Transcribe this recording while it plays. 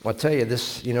I'll tell you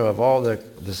this, of all the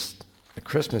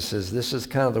Christmases, this is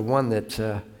kind of the one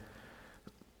that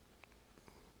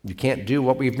you can't do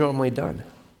what we've normally done.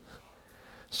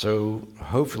 So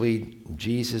hopefully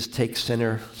Jesus takes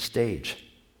center stage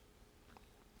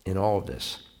in all of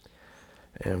this.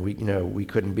 And we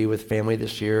couldn't be with family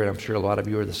this year, and I'm sure a lot of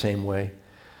you are the same way.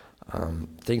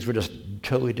 Things were just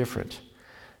totally different.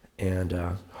 And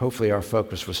hopefully our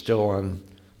focus was still on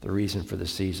the reason for the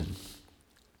season.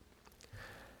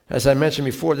 As I mentioned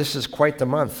before, this is quite the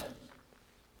month,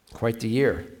 quite the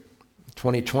year.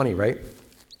 2020, right?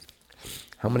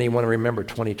 How many want to remember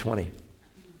 2020?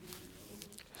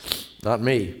 Not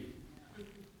me.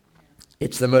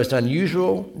 It's the most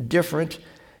unusual, different,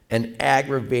 and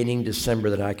aggravating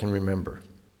December that I can remember.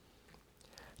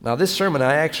 Now, this sermon,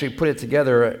 I actually put it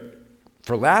together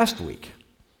for last week,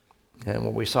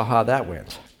 and we saw how that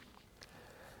went.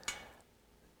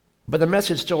 But the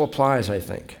message still applies, I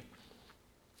think,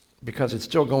 because it's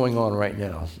still going on right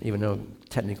now, even though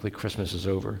technically Christmas is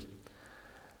over.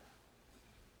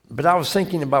 But I was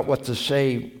thinking about what to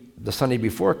say the Sunday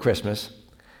before Christmas,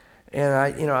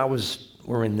 and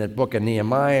we're in the book of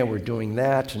Nehemiah, we're doing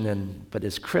that, but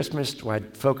it's Christmas, do I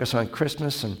focus on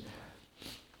Christmas? And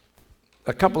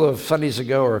a couple of Sundays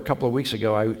ago, or a couple of weeks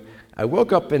ago, I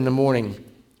woke up in the morning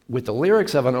with the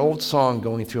lyrics of an old song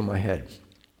going through my head.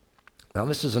 Now,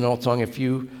 this is an old song. If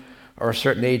you are a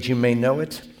certain age, you may know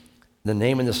it. The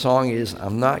name of the song is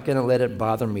 "I'm Not Gonna Let It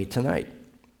Bother Me Tonight."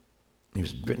 It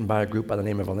was written by a group by the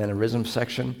name of Atlanta Rhythm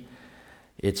Section.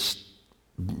 It's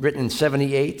written in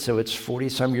 78, so it's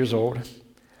 40-some years old.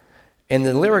 And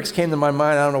the lyrics came to my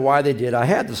mind. I don't know why they did. I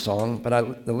had the song,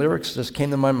 but the lyrics just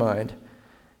came to my mind,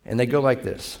 and they go like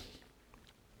this.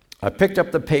 I picked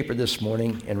up the paper this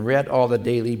morning and read all the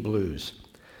daily blues.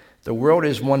 The world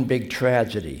is one big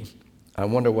tragedy. I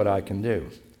wonder what I can do.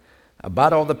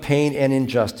 About all the pain and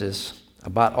injustice,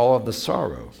 about all of the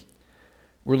sorrow.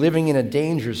 We're living in a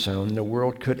danger zone. The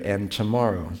world could end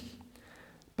tomorrow.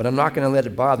 But I'm not going to let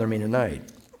it bother me tonight.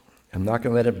 I'm not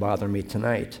going to let it bother me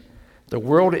tonight. The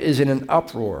world is in an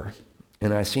uproar,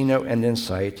 and I see no end in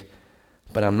sight,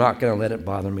 but I'm not going to let it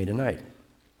bother me tonight.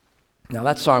 Now,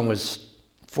 that song was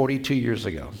 42 years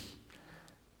ago,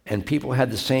 and people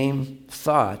had the same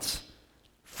thoughts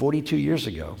 42 years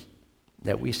ago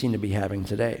that we seem to be having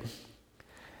today.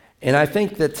 And I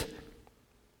think that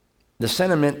the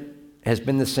sentiment has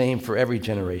been the same for every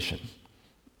generation.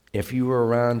 If you were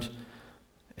around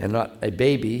and not a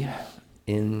baby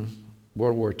in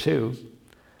World War II,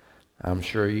 I'm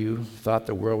sure you thought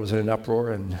the world was in an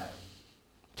uproar and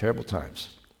terrible times.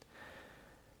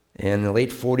 In the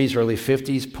late 40s, early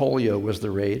 50s, polio was the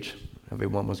rage.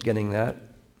 Everyone was getting that.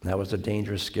 That was a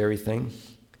dangerous, scary thing.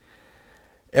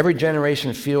 Every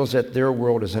generation feels that their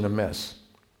world is in a mess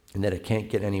and that it can't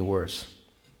get any worse.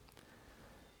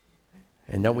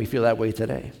 And don't we feel that way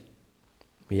today?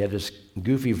 We have this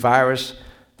goofy virus,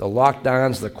 the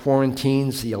lockdowns, the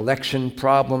quarantines, the election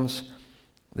problems.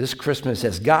 This Christmas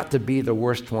has got to be the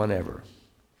worst one ever,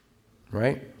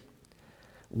 right?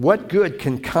 What good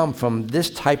can come from this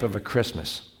type of a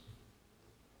Christmas?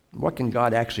 What can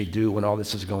God actually do when all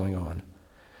this is going on?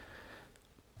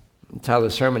 The title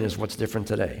of the sermon is What's Different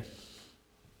Today?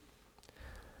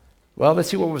 Well, let's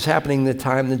see what was happening the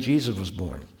time that Jesus was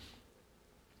born.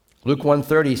 Luke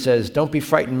 1:30 says, "Don't be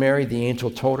frightened, Mary," the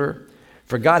angel told her,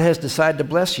 "for God has decided to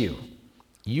bless you.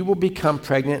 You will become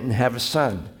pregnant and have a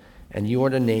son, and you are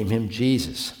to name him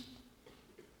Jesus."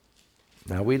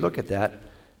 Now we look at that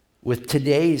with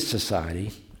today's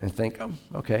society and think, oh,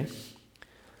 okay.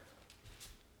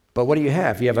 But what do you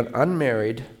have? You have an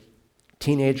unmarried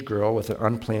teenage girl with an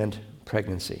unplanned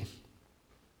pregnancy.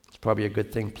 It's probably a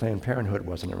good thing Planned Parenthood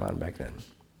wasn't around back then.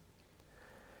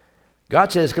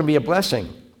 God says it's going to be a blessing.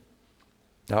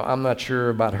 Now, I'm not sure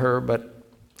about her, but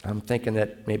I'm thinking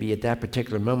that maybe at that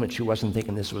particular moment she wasn't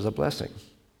thinking this was a blessing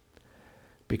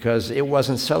because it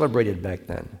wasn't celebrated back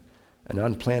then. An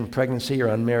unplanned pregnancy or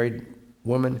unmarried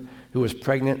woman who was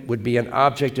pregnant would be an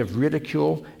object of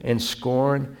ridicule and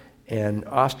scorn and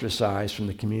ostracized from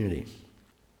the community.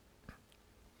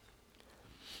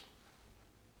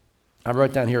 I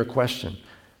wrote down here a question.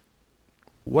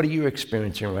 What are you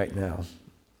experiencing right now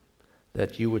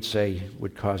that you would say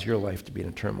would cause your life to be in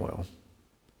a turmoil,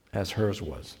 as hers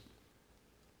was?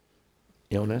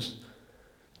 Illness,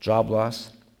 job loss,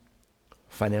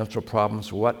 financial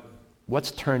problems.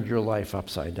 What's turned your life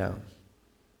upside down?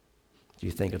 Do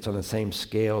you think it's on the same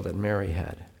scale that Mary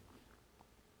had?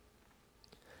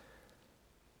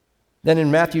 Then in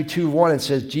Matthew 2:1 it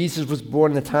says, Jesus was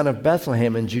born in the town of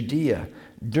Bethlehem in Judea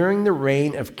during the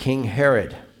reign of King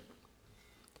Herod.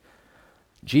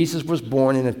 Jesus was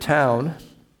born in a town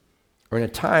or in a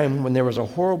time when there was a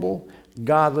horrible,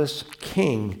 godless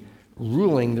king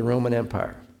ruling the Roman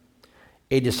Empire,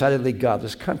 a decidedly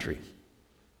godless country.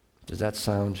 Does that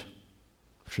sound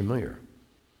familiar?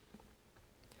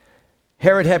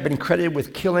 Herod had been credited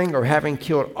with killing or having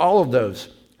killed all of those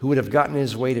who would have gotten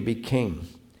his way to be king.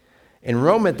 And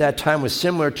Rome at that time was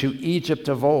similar to Egypt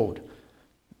of old.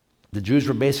 The Jews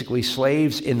were basically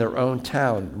slaves in their own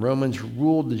town. Romans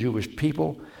ruled the Jewish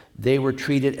people. They were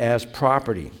treated as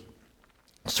property.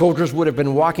 Soldiers would have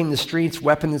been walking the streets,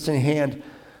 weapons in hand,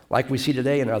 like we see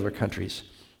today in other countries.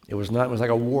 It was like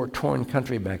a war-torn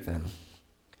country back then.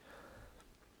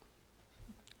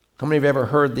 How many of you ever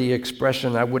heard the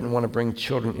expression, I wouldn't want to bring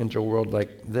children into a world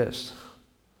like this?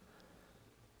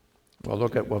 Well,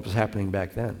 look at what was happening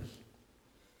back then.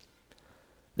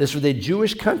 This was a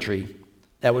Jewish country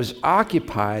that was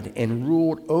occupied and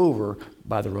ruled over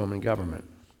by the Roman government.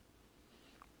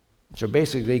 So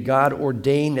basically, God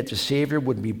ordained that the Savior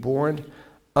would be born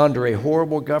under a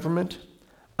horrible government,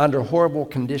 under horrible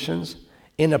conditions,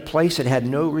 in a place that had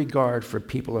no regard for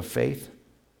people of faith.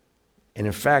 And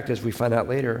in fact, as we find out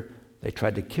later, they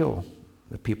tried to kill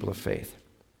the people of faith.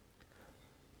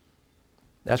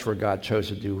 That's where God chose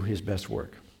to do his best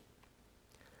work.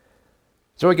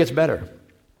 So it gets better.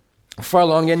 Far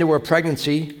along into her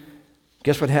pregnancy,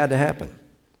 guess what had to happen?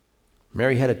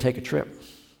 Mary had to take a trip.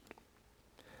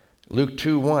 Luke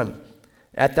 2:1.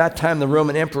 At that time, the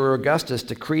Roman Emperor Augustus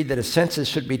decreed that a census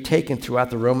should be taken throughout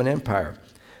the Roman Empire.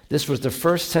 This was the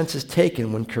first census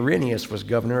taken when Quirinius was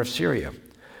governor of Syria.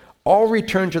 All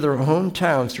returned to their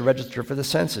hometowns to register for the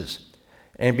census.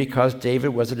 And because David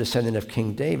was a descendant of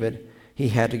King David, he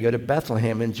had to go to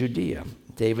Bethlehem in Judea,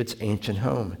 David's ancient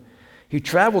home. He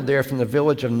traveled there from the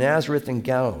village of Nazareth in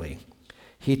Galilee.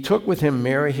 He took with him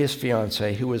Mary, his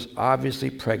fiancée, who was obviously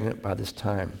pregnant by this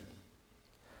time.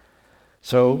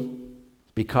 So,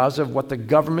 because of what the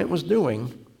government was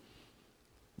doing,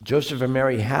 Joseph and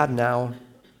Mary had to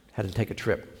take a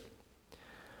trip.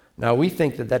 Now, we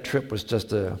think that trip was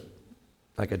just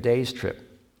like a day's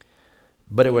trip,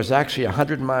 but it was actually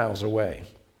 100 miles away,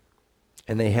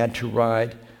 and they had to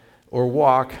ride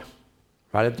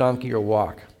a donkey or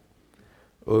walk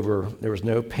over. There was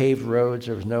no paved roads,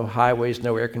 there was no highways,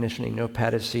 no air conditioning, no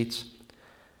padded seats.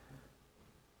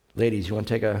 Ladies, you want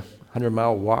to take a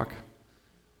 100-mile walk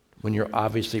when you're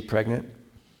obviously pregnant?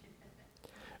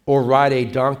 Or ride a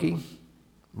donkey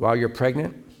while you're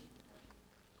pregnant?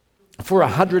 For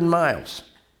 100 miles.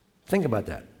 Think about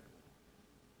that.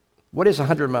 What is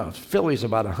 100 miles? Philly's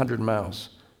about 100 miles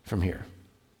from here.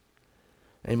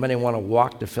 Anybody want to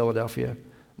walk to Philadelphia?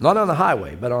 Not on the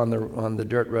highway, but on the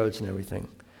dirt roads and everything.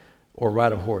 Or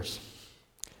ride a horse.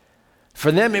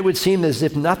 For them, it would seem as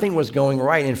if nothing was going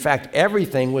right. In fact,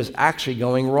 everything was actually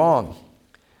going wrong.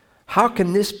 How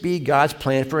can this be God's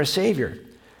plan for a Savior?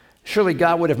 Surely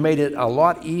God would have made it a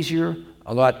lot easier,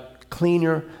 a lot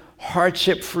cleaner,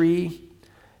 hardship-free.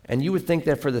 And you would think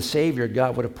that for the Savior,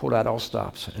 God would have pulled out all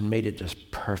stops and made it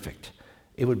just perfect.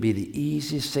 It would be the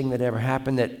easiest thing that ever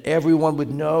happened, that everyone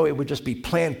would know. It would just be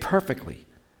planned perfectly.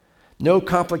 No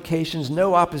complications,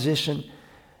 no opposition.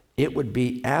 It would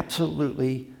be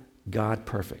absolutely God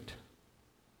perfect.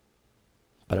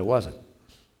 But it wasn't.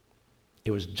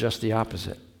 It was just the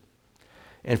opposite.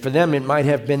 And for them, it might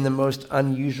have been the most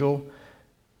unusual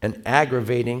and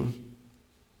aggravating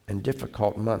and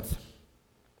difficult month.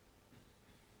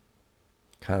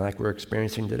 Kind of like we're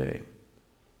experiencing today.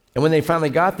 And when they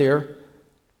finally got there,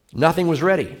 nothing was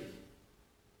ready.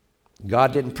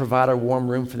 God didn't provide a warm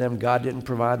room for them. God didn't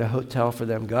provide a hotel for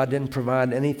them. God didn't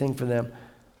provide anything for them.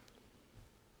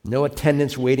 No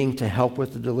attendants waiting to help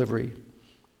with the delivery.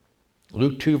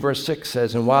 Luke 2 verse 6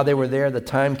 says, and while they were there, the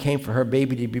time came for her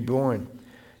baby to be born.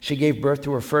 She gave birth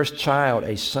to her first child,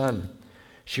 a son.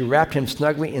 She wrapped him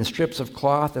snugly in strips of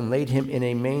cloth and laid him in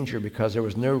a manger because there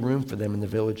was no room for them in the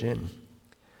village inn.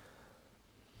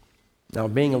 Now,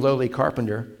 being a lowly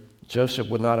carpenter, Joseph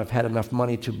would not have had enough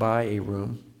money to buy a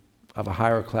room of a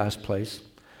higher class place.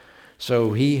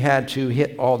 So he had to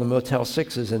hit all the Motel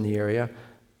 6s in the area,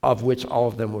 of which all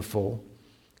of them were full.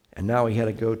 And now he had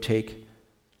to go take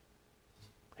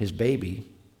his baby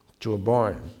to a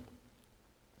barn.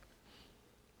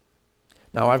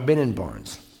 Now, I've been in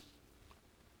barns.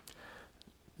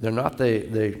 They're not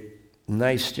the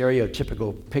nice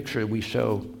stereotypical picture we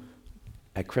show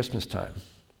at Christmas time.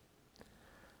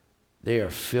 They are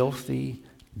filthy,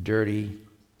 dirty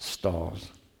stalls.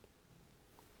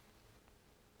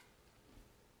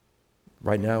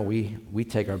 Right now, we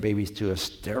take our babies to a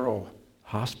sterile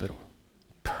hospital.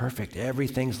 Perfect.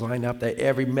 Everything's lined up.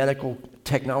 Every medical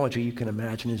technology you can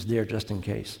imagine is there just in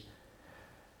case.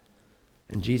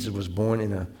 And Jesus was born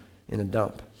in in a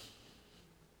dump.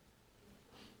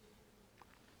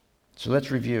 So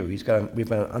let's review. We've got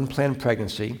an unplanned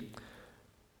pregnancy.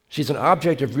 She's an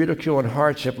object of ridicule and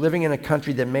hardship, living in a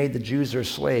country that made the Jews their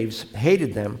slaves,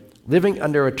 hated them, living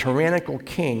under a tyrannical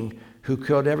king who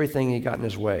killed everything he got in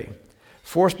his way,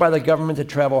 forced by the government to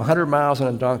travel 100 miles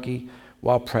on a donkey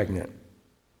while pregnant.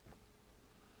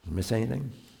 Miss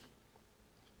anything?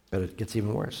 But it gets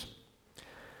even worse.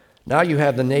 Now you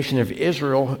have the nation of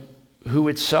Israel, who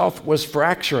itself was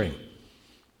fracturing.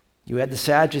 You had the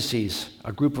Sadducees,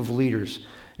 a group of leaders,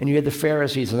 and you had the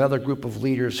Pharisees, another group of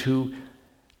leaders who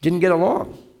didn't get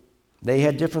along. They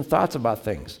had different thoughts about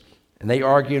things, and they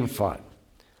argued and fought.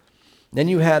 Then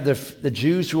you had the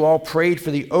Jews who all prayed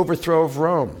for the overthrow of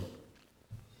Rome.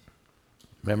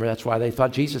 Remember, that's why they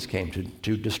thought Jesus came,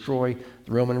 to destroy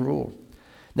the Roman rule.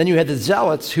 Then you had the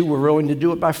Zealots who were willing to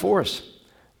do it by force.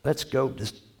 Let's go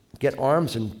just get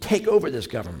arms and take over this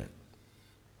government.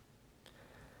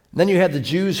 Then you had the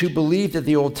Jews who believed that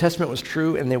the Old Testament was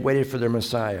true and they waited for their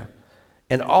Messiah.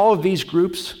 And all of these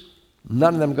groups,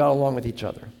 none of them got along with each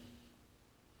other.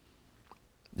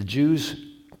 The Jews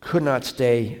could not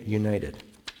stay united.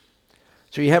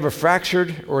 So you have a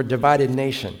fractured or a divided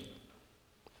nation.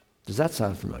 Does that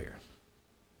sound familiar?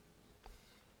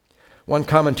 One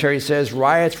commentary says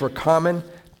riots were common,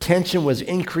 tension was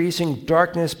increasing,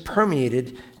 darkness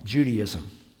permeated Judaism.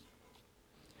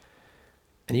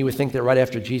 And you would think that right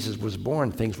after Jesus was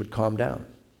born, things would calm down.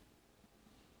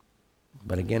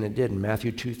 But again, it did in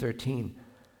Matthew 2:13.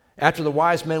 After the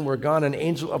wise men were gone, an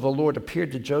angel of the Lord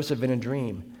appeared to Joseph in a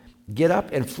dream. Get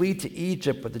up and flee to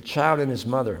Egypt with the child and his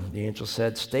mother. The angel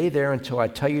said, stay there until I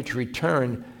tell you to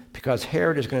return, because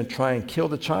Herod is going to try and kill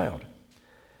the child.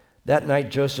 That night,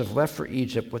 Joseph left for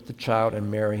Egypt with the child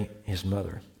and Mary, his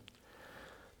mother.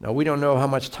 Now, we don't know how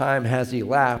much time has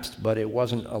elapsed, but it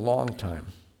wasn't a long time.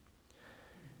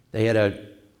 They had to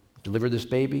deliver this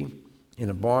baby in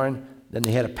a barn, then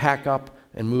they had to pack up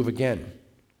and move again.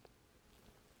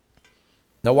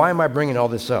 Now, why am I bringing all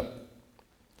this up?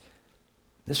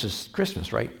 This is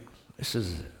Christmas, right? This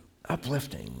is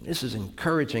uplifting. This is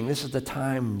encouraging. This is the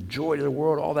time, joy to the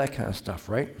world, all that kind of stuff,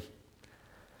 right?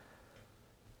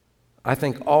 I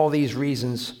think all these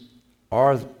events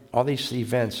are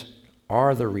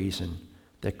the reason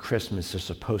that Christmas is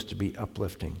supposed to be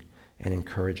uplifting and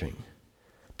encouraging.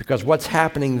 Because what's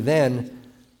happening then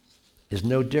is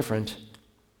no different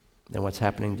than what's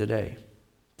happening today.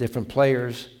 Different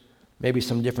players, maybe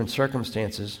some different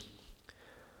circumstances,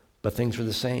 but things are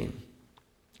the same.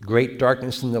 Great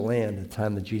darkness in the land at the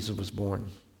time that Jesus was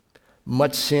born.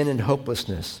 Much sin and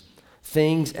hopelessness.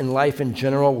 Things in life in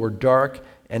general were dark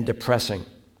and depressing.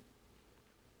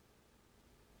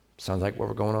 Sounds like what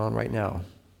we're going on right now.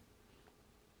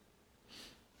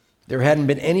 There hadn't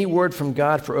been any word from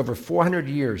God for over 400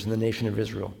 years in the nation of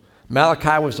Israel.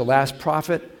 Malachi was the last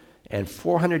prophet, and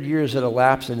 400 years had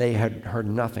elapsed, and they had heard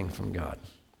nothing from God.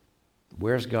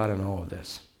 Where's God in all of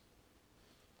this?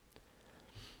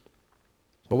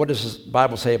 But what does the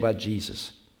Bible say about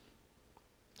Jesus?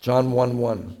 John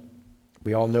 1:1.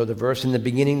 We all know the verse. In the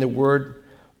beginning, the Word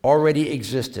already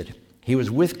existed. He was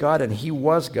with God, and He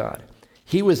was God.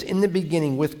 He was in the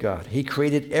beginning with God. He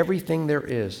created everything there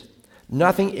is.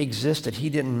 Nothing exists that He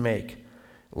didn't make.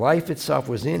 Life itself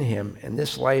was in Him, and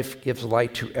this life gives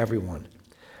light to everyone.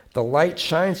 The light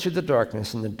shines through the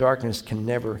darkness, and the darkness can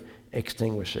never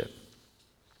extinguish it.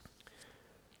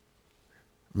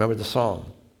 Remember the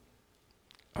song.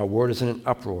 Our world is in an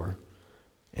uproar,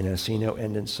 and I see no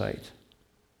end in sight.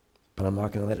 But I'm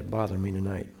not going to let it bother me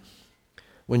tonight.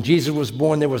 When Jesus was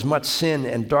born, there was much sin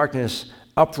and darkness,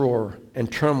 uproar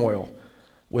and turmoil,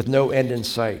 with no end in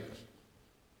sight.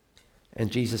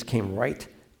 And Jesus came right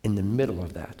in the middle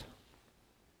of that.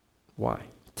 Why?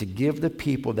 To give the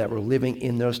people that were living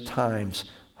in those times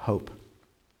hope.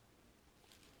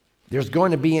 There's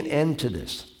going to be an end to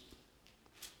this.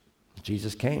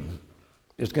 Jesus came.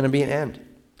 There's going to be an end.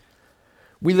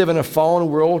 We live in a fallen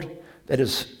world that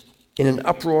is in an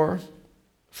uproar,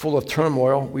 full of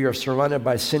turmoil. We are surrounded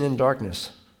by sin and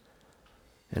darkness.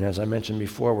 And as I mentioned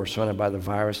before, we're surrounded by the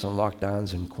virus and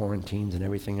lockdowns and quarantines and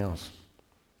everything else.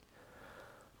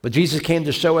 But Jesus came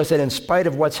to show us that in spite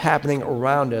of what's happening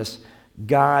around us,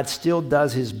 God still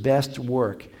does His best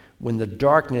work when the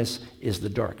darkness is the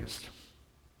darkest.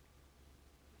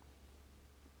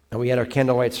 And we had our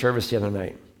candlelight service the other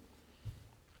night.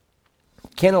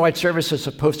 Candlelight service is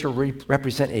supposed to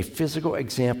represent a physical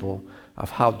example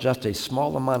of how just a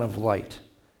small amount of light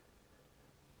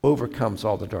overcomes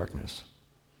all the darkness.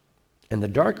 And the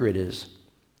darker it is,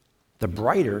 the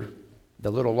brighter the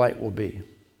little light will be.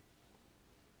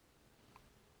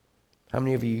 How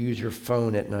many of you use your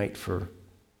phone at night for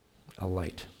a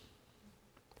light?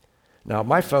 Now,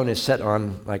 my phone is set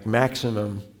on like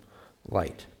maximum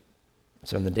light.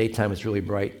 So in the daytime, it's really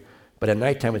bright, but at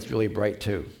nighttime, it's really bright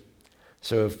too.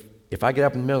 So if I get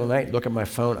up in the middle of the night, look at my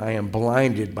phone, I am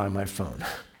blinded by my phone.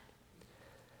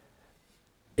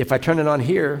 If I turn it on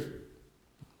here,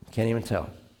 you can't even tell.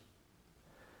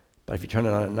 But if you turn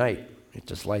it on at night, it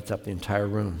just lights up the entire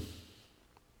room.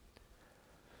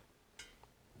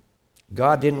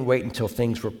 God didn't wait until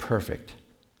things were perfect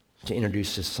to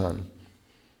introduce his son.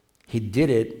 He did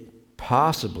it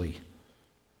possibly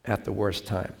at the worst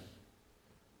time.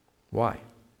 Why?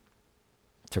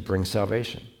 To bring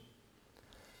salvation.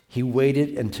 He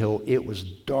waited until it was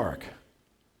dark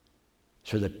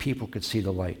so that people could see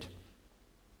the light.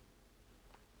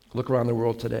 Look around the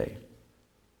world today.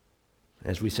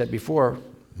 As we said before,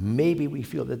 maybe we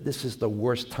feel that this is the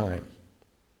worst time.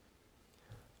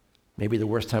 Maybe the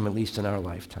worst time, at least in our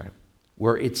lifetime,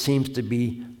 where it seems to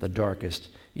be the darkest.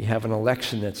 You have an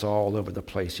election that's all over the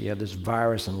place. You have this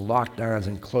virus and lockdowns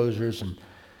and closures. And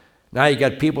now you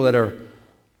got people that are,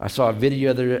 I saw a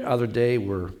video the other day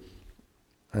where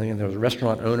I think there was a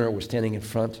restaurant owner who was standing in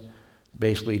front,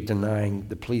 basically denying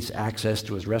the police access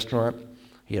to his restaurant.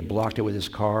 He had blocked it with his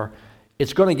car.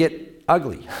 It's going to get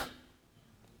ugly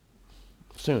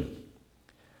soon.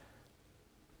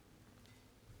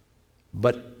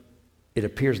 But it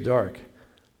appears dark.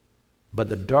 But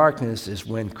the darkness is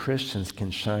when Christians can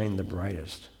shine the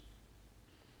brightest.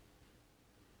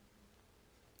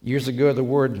 Years ago, the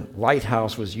word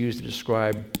lighthouse was used to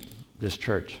describe this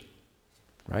church,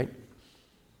 right?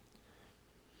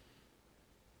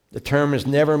 The term is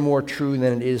never more true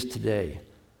than it is today.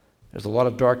 There's a lot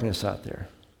of darkness out there.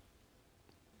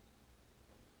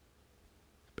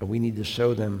 But we need to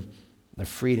show them the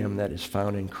freedom that is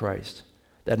found in Christ.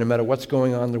 That no matter what's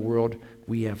going on in the world,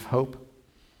 we have hope.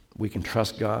 We can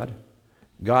trust God.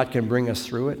 God can bring us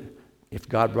through it. If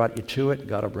God brought you to it,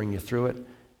 God will bring you through it.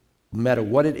 No matter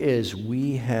what it is,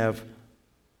 we have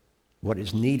what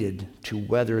is needed to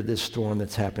weather this storm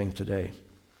that's happening today.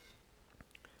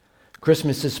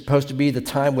 Christmas is supposed to be the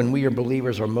time when we as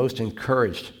believers are most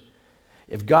encouraged.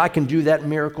 If God can do that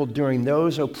miracle during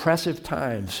those oppressive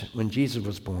times when Jesus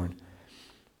was born,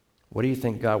 what do you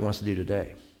think God wants to do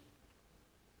today?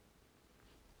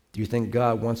 Do you think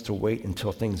God wants to wait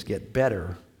until things get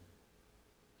better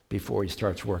before he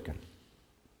starts working?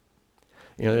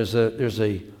 You know, there's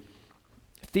a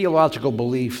theological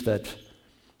belief that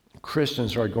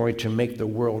Christians are going to make the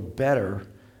world better,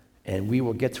 and we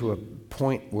will get to a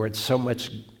point where it's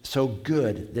so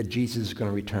good that Jesus is going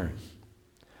to return.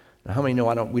 Now, how many know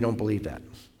we don't believe that?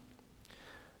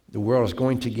 The world is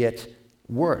going to get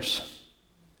worse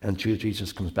until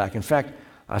Jesus comes back. In fact,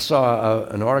 I saw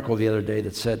an article the other day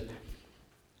that said,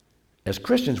 as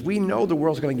Christians, we know the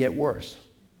world's going to get worse.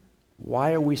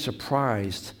 Why are we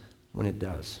surprised when it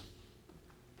does?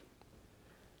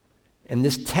 And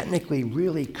this technically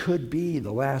really could be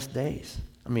the last days.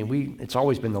 I mean, it's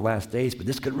always been the last days, but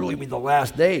this could really be the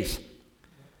last days.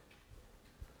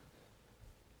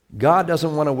 God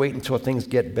doesn't want to wait until things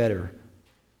get better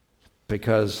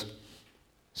because,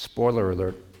 spoiler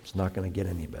alert, it's not going to get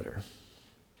any better.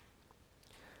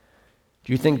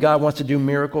 Do you think God wants to do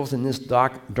miracles in this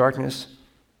darkness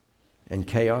and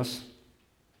chaos,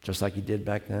 just like he did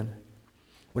back then?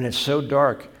 When it's so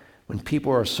dark, when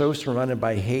people are so surrounded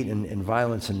by hate and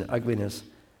violence and ugliness,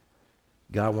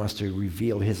 God wants to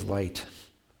reveal his light.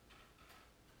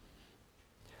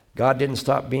 God didn't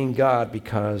stop being God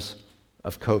because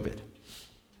of COVID.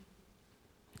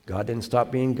 God didn't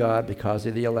stop being God because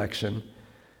of the election.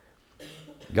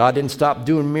 God didn't stop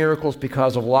doing miracles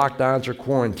because of lockdowns or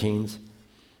quarantines.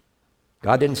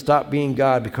 God didn't stop being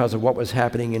God because of what was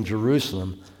happening in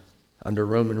Jerusalem under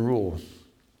Roman rule.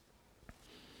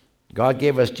 God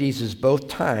gave us Jesus both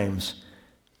times,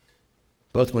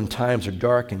 both when times are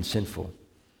dark and sinful.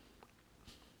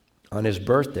 On his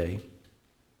birthday,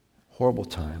 horrible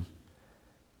time,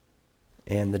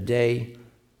 and the day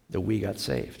that we got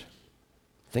saved.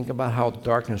 Think about how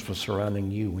darkness was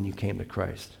surrounding you when you came to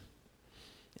Christ.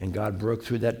 And God broke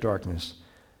through that darkness,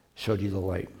 showed you the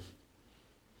light.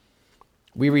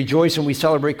 We rejoice and we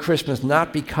celebrate Christmas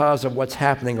not because of what's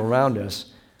happening around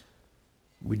us.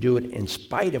 We do it in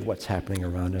spite of what's happening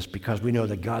around us because we know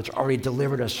that God's already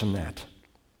delivered us from that.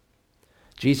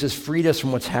 Jesus freed us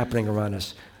from what's happening around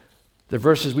us. The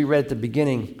verses we read at the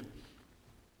beginning,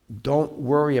 don't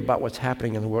worry about what's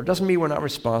happening in the world. It doesn't mean we're not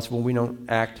responsible, we don't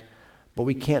act, but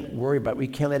we can't worry about it. We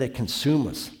can't let it consume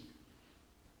us.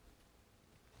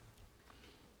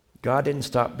 God didn't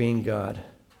stop being God.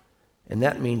 And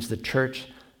that means the church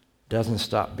doesn't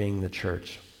stop being the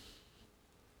church.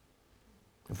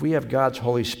 If we have God's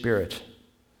Holy Spirit,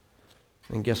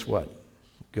 then guess what?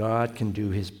 God can do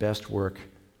his best work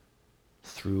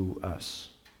through us,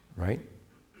 right?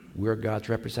 We're God's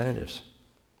representatives.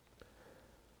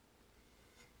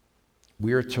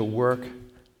 We're to work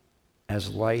as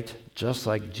light, just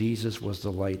like Jesus was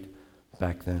the light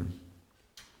back then.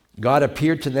 God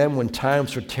appeared to them when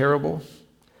times were terrible,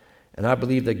 and I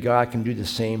believe that God can do the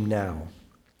same now.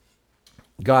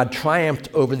 God triumphed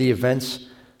over the events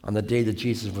on the day that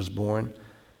Jesus was born,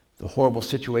 the horrible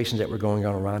situations that were going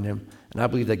on around him, and I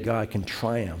believe that God can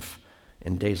triumph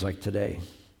in days like today.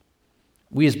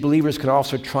 We as believers can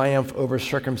also triumph over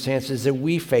circumstances that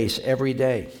we face every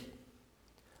day.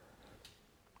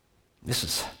 This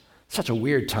is such a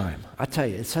weird time. I tell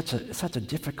you, it's such a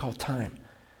difficult time.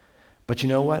 But you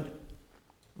know what?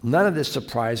 None of this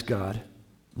surprised God.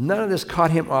 None of this caught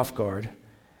him off guard.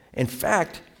 In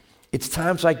fact, it's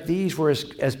times like these where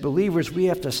as believers we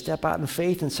have to step out in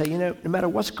faith and say, no matter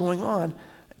what's going on,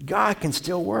 God can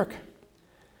still work.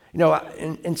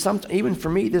 And even for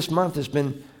me this month has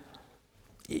been,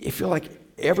 I feel like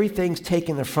everything's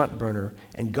taken the front burner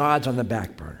and God's on the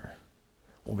back burner.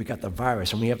 Well, we got the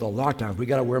virus and we have the lockdown. We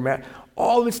got to wear masks.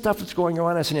 All this stuff that's going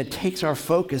on us, and it takes our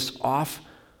focus off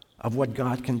of what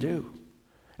God can do.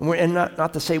 And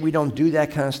not to say we don't do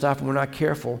that kind of stuff and we're not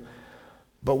careful,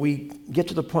 but we get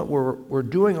to the point where we're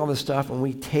doing all this stuff and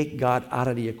we take God out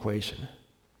of the equation.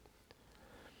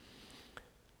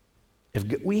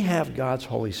 If we have God's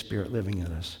Holy Spirit living in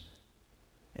us,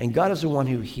 and God is the one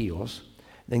who heals,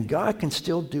 then God can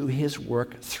still do his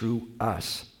work through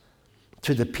us.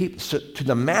 To the people, to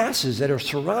the masses that are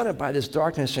surrounded by this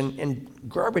darkness and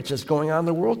garbage that's going on in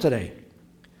the world today.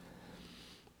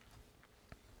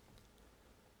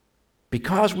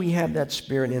 Because we have that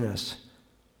Spirit in us,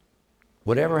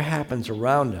 whatever happens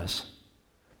around us,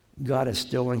 God is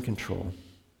still in control.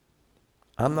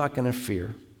 I'm not going to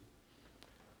fear.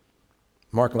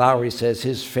 Mark Lowry says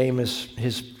his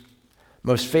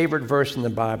most favorite verse in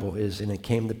the Bible is, "And it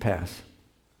came to pass."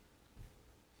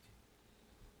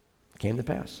 Came to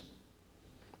pass.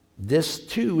 This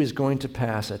too is going to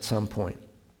pass at some point.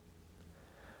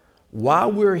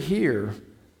 While we're here,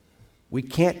 we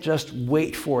can't just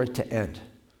wait for it to end.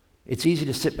 It's easy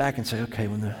to sit back and say, okay,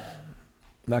 I'm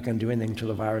not going to do anything until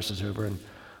the virus is over and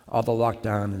all the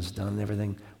lockdown is done and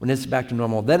everything. When it's back to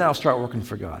normal, then I'll start working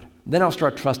for God. Then I'll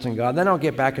start trusting God. Then I'll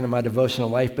get back into my devotional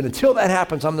life. But until that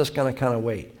happens, I'm just going to kind of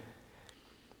wait.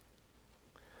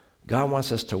 God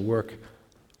wants us to work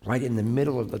right in the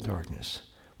middle of the darkness,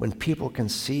 when people can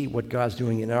see what God's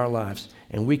doing in our lives,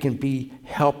 and we can be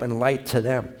help and light to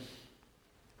them.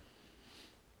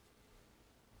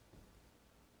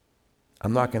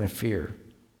 I'm not going to fear.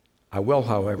 I will,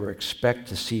 however, expect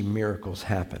to see miracles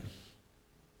happen.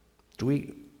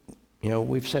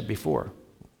 We've said before,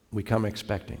 we come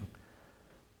expecting.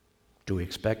 Do we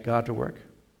expect God to work?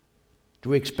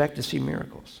 Do we expect to see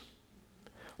miracles?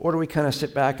 Or do we kind of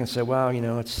sit back and say, well,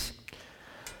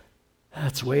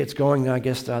 that's the way it's going. I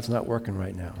guess God's not working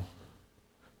right now.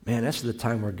 Man, that's the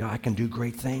time where God can do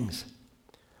great things.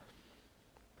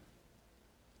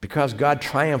 Because God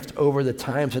triumphed over the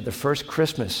times at the first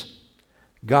Christmas.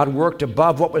 God worked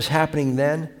above what was happening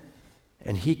then,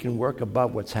 and he can work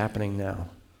above what's happening now.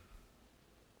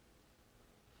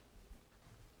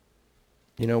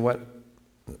 You know what?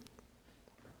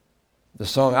 The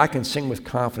song, I can sing with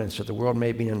confidence that the world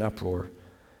may be in an uproar,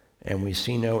 and we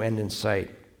see no end in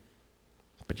sight.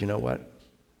 But you know what? I'm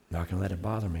not going to let it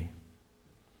bother me.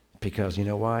 Because you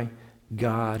know why?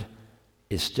 God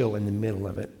is still in the middle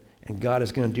of it. And God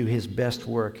is going to do his best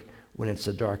work when it's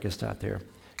the darkest out there.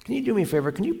 Can you do me a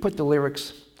favor? Can you put the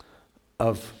lyrics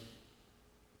of...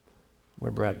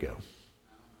 Where'd Brad go?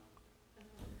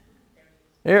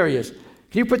 There he is.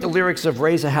 Can you put the lyrics of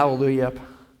Raise a Hallelujah up?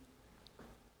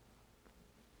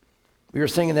 We were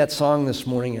singing that song this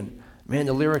morning, and man,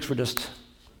 the lyrics were just...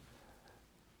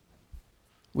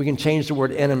 We can change the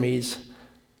word enemies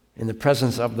in the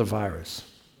presence of the virus,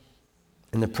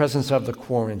 in the presence of the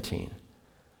quarantine.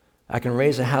 I can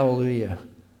raise a hallelujah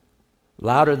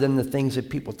louder than the things that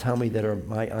people tell me that are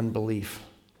my unbelief.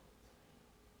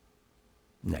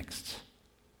 Next.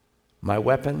 My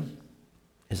weapon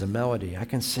is a melody. I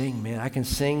can sing, man. I can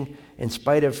sing in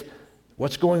spite of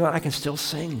what's going on. I can still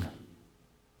sing.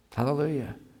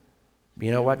 Hallelujah. But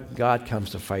you know what? God comes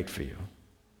to fight for you.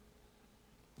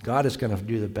 God is going to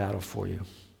do the battle for you.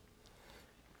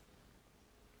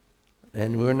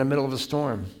 And we're in the middle of a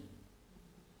storm.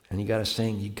 And you got to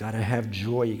sing. You got to have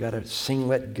joy. You got to sing.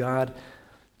 Let God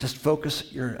just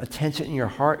focus your attention and your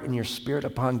heart and your spirit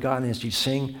upon God. And as you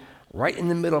sing, right in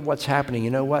the middle of what's happening,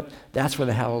 you know what? That's where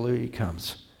the hallelujah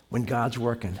comes, when God's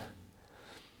working.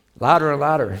 Louder and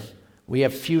louder. We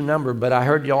have few number, but I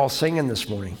heard you all singing this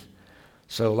morning.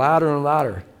 So louder and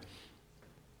louder.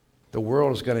 The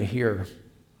world is going to hear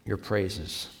your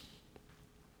praises.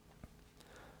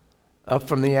 Up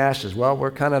from the ashes. Well,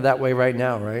 we're kind of that way right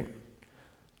now, right?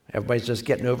 Everybody's just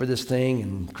getting over this thing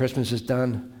and Christmas is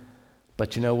done.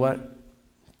 But you know what?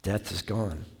 Death is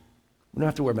gone. We don't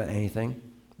have to worry about anything.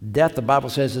 Death, the Bible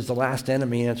says, is the last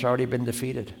enemy and it's already been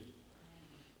defeated.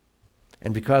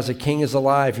 And because the King is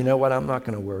alive, you know what? I'm not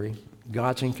going to worry.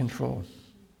 God's in control.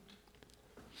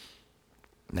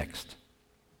 Next.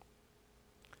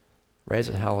 Raise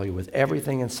a hallelujah with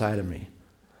everything inside of me.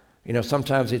 You know,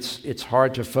 sometimes it's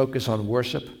hard to focus on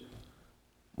worship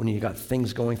when you got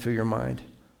things going through your mind.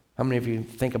 How many of you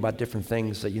think about different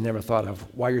things that you never thought of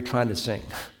while you're trying to sing?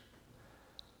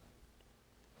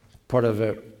 Part of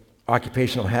an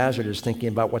occupational hazard is thinking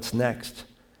about what's next.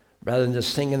 Rather than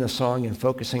just singing the song and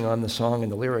focusing on the song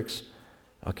and the lyrics,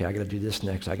 okay, I got to do this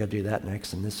next, I got to do that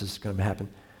next, and this is going to happen.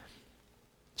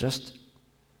 Just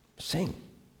sing.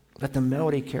 Let the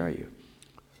melody carry you.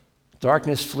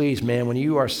 Darkness flees, man. When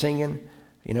you are singing,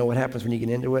 you know what happens when you get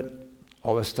into it?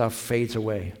 All this stuff fades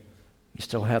away. You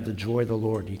still have the joy of the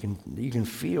Lord. You can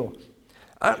feel.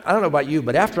 I don't know about you,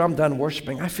 but after I'm done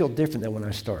worshiping, I feel different than when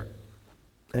I start.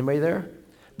 Anybody there?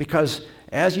 Because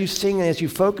as you sing and as you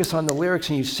focus on the lyrics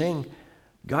and you sing,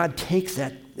 God takes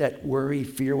that worry,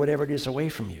 fear, whatever it is away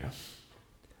from you.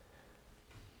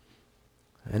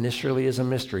 And this really is a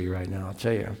mystery right now, I'll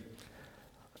tell you.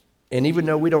 And even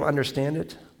though we don't understand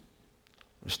it,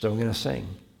 we're still going to sing.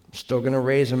 We're still going to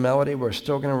raise a melody. We're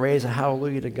still going to raise a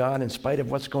hallelujah to God in spite of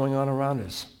what's going on around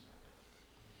us.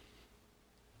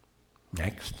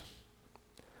 Next.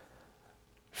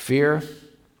 Fear,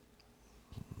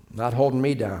 not holding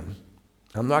me down.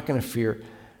 I'm not going to fear.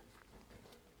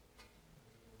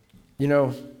 You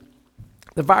know,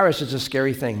 the virus is a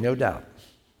scary thing, no doubt.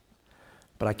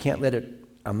 But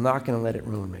I'm not going to let it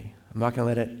ruin me. I'm not going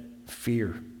to let it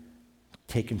fear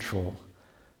take control.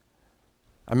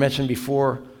 I mentioned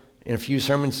before in a few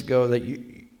sermons ago that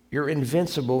you're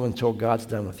invincible until God's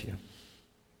done with you.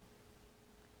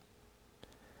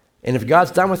 And if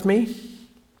God's done with me,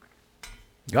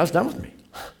 God's done with me.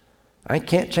 I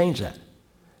can't change that.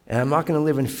 And I'm not going to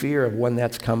live in fear of when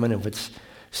that's coming. If it's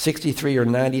 63 or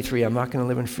 93, I'm not going to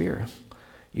live in fear.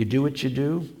 You do what you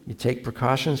do. You take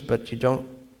precautions, but you don't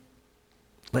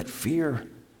let fear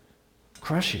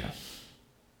crush you.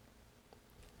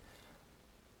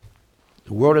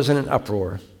 The world is in an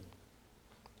uproar.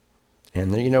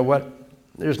 And you know what?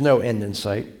 There's no end in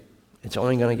sight. It's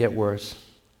only going to get worse.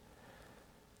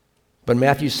 But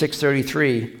Matthew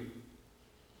 6:33,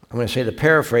 I'm going to say the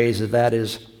paraphrase of that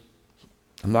is,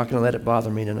 I'm not going to let it bother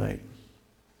me tonight.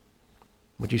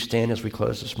 Would you stand as we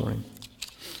close this morning?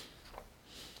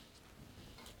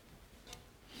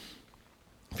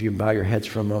 If you bow your heads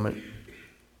for a moment.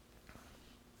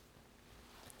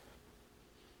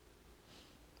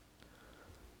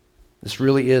 This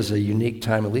really is a unique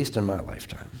time, at least in my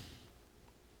lifetime.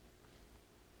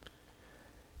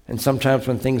 And sometimes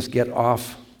when things get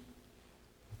off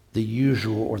the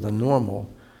usual or the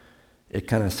normal, it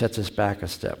kind of sets us back a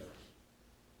step.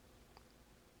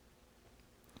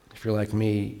 If you're like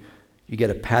me, you get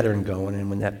a pattern going, and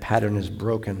when that pattern is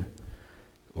broken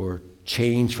or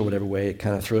changed for whatever way, it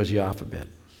kind of throws you off a bit.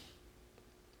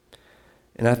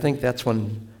 And I think that's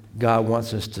when God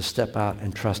wants us to step out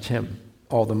and trust Him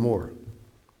all the more.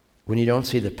 When you don't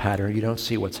see the pattern, you don't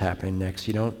see what's happening next,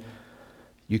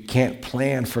 you can't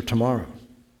plan for tomorrow.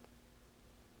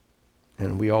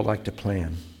 And we all like to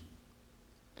plan.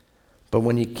 But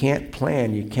when you can't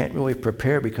plan, you can't really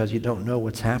prepare because you don't know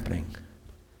what's happening.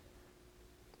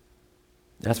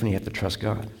 That's when you have to trust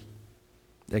God.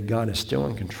 That God is still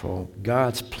in control.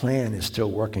 God's plan is still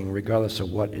working regardless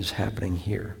of what is happening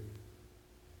here.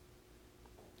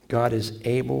 God is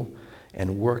able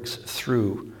and works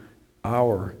through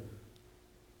our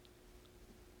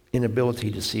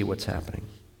inability to see what's happening.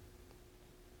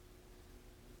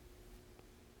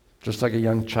 Just like a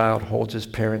young child holds his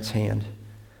parent's hand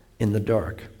in the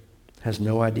dark, has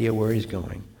no idea where he's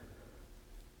going,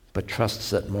 but trusts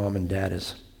that mom and dad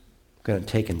is going to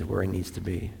take him to where he needs to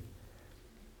be.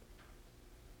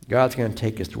 God's going to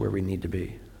take us to where we need to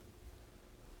be.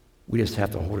 We just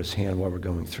have to hold his hand while we're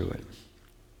going through it.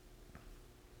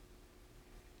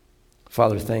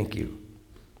 Father, thank you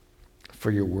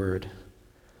for your word.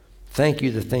 Thank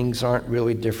you that things aren't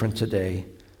really different today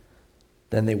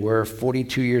than they were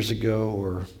 42 years ago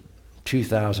or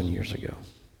 2,000 years ago.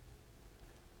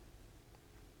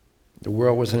 The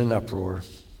world was in an uproar.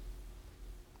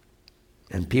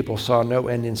 and people saw no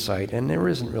end in sight, and there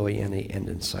isn't really any end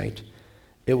in sight.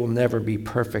 It will never be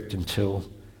perfect until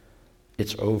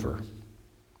it's over,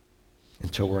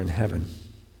 until we're in heaven.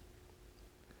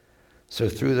 So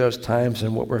through those times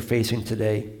and what we're facing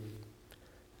today,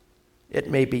 it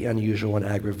may be unusual and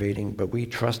aggravating, but we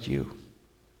trust you.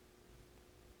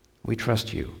 We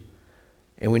trust you.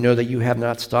 And we know that you have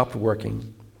not stopped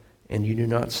working, and you do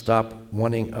not stop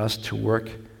wanting us to work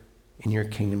in your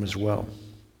kingdom as well.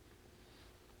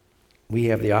 We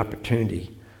have the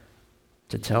opportunity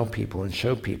to tell people and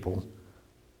show people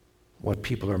what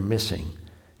people are missing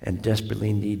and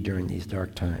desperately need during these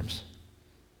dark times.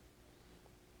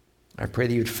 I pray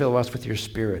that you'd fill us with your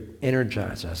Spirit,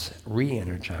 energize us,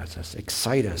 re-energize us,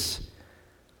 excite us.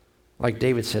 Like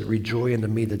David said, rejoice unto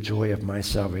me the joy of my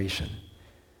salvation.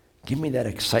 Give me that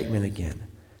excitement again.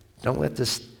 Don't let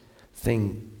this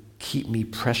thing keep me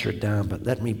pressured down, but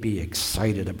let me be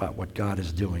excited about what God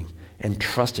is doing and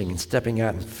trusting and stepping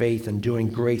out in faith and doing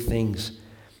great things.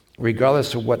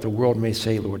 Regardless of what the world may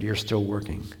say, Lord, you're still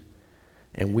working.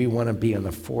 And we want to be on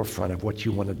the forefront of what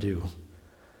you want to do.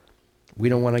 We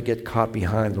don't want to get caught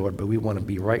behind, Lord, but we want to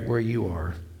be right where you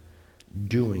are,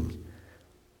 doing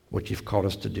what you've called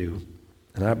us to do.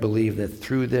 And I believe that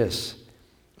through this,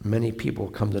 many people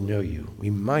come to know you. We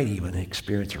might even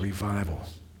experience a revival,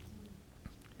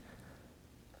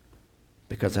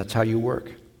 because that's how you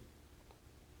work.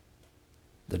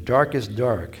 The darkest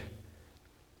dark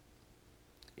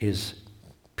is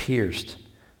pierced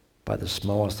by the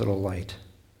smallest little light.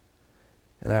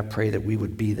 And I pray that we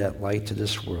would be that light to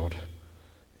this world,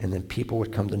 and then people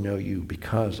would come to know you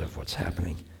because of what's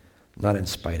happening, not in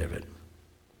spite of it.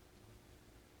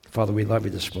 Father, we love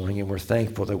you this morning, and we're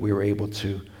thankful that we were able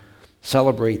to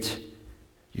celebrate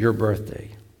your birthday,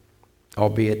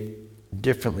 albeit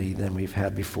differently than we've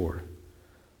had before.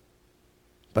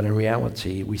 But in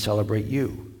reality, we celebrate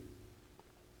you.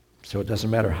 So it doesn't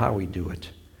matter how we do it,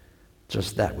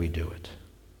 just that we do it.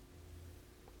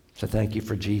 So thank you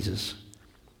for Jesus.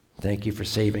 Thank you for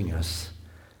saving us.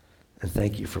 And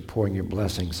thank you for pouring your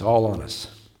blessings all on us.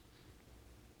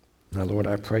 Now, Lord,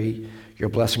 I pray your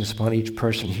blessings upon each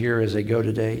person here as they go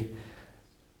today.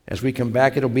 As we come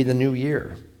back, it'll be the new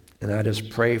year. And I just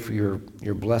pray for your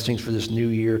blessings for this new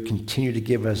year. Continue to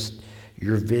give us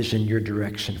your vision, your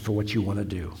direction for what you want to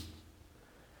do.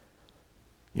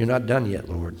 You're not done yet,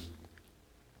 Lord.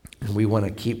 And we want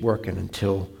to keep working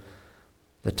until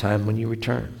the time when you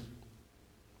return.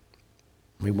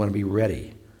 We want to be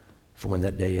ready for when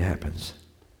that day happens.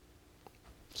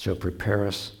 So prepare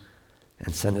us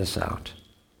and send us out.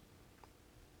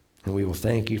 And we will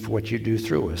thank you for what you do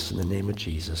through us in the name of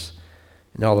Jesus.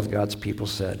 And all of God's people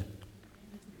said,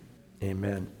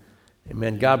 amen.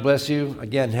 Amen. God bless you.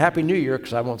 Again, Happy New Year,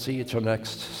 because I won't see you till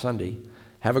next Sunday.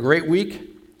 Have a great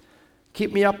week.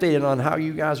 Keep me updated on how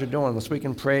you guys are doing. Let's we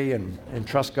can pray and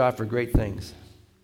trust God for great things.